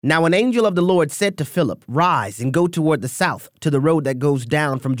Now an angel of the Lord said to Philip, "Rise and go toward the south to the road that goes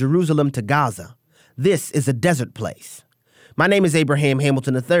down from Jerusalem to Gaza. This is a desert place." My name is Abraham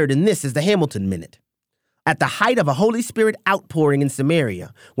Hamilton III, and this is the Hamilton Minute. At the height of a Holy Spirit outpouring in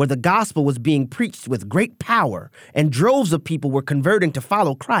Samaria, where the gospel was being preached with great power and droves of people were converting to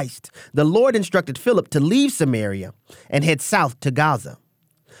follow Christ, the Lord instructed Philip to leave Samaria and head south to Gaza.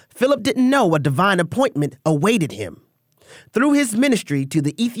 Philip didn't know a divine appointment awaited him. Through his ministry to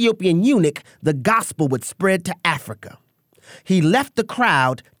the Ethiopian eunuch, the gospel would spread to Africa. He left the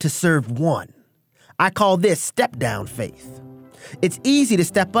crowd to serve one. I call this step-down faith. It's easy to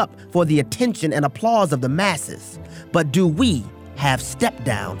step up for the attention and applause of the masses, but do we have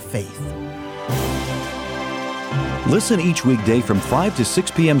step-down faith? Listen each weekday from 5 to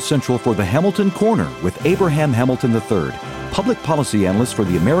 6 p.m. Central for the Hamilton Corner with Abraham Hamilton III, public policy analyst for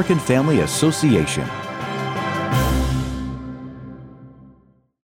the American Family Association.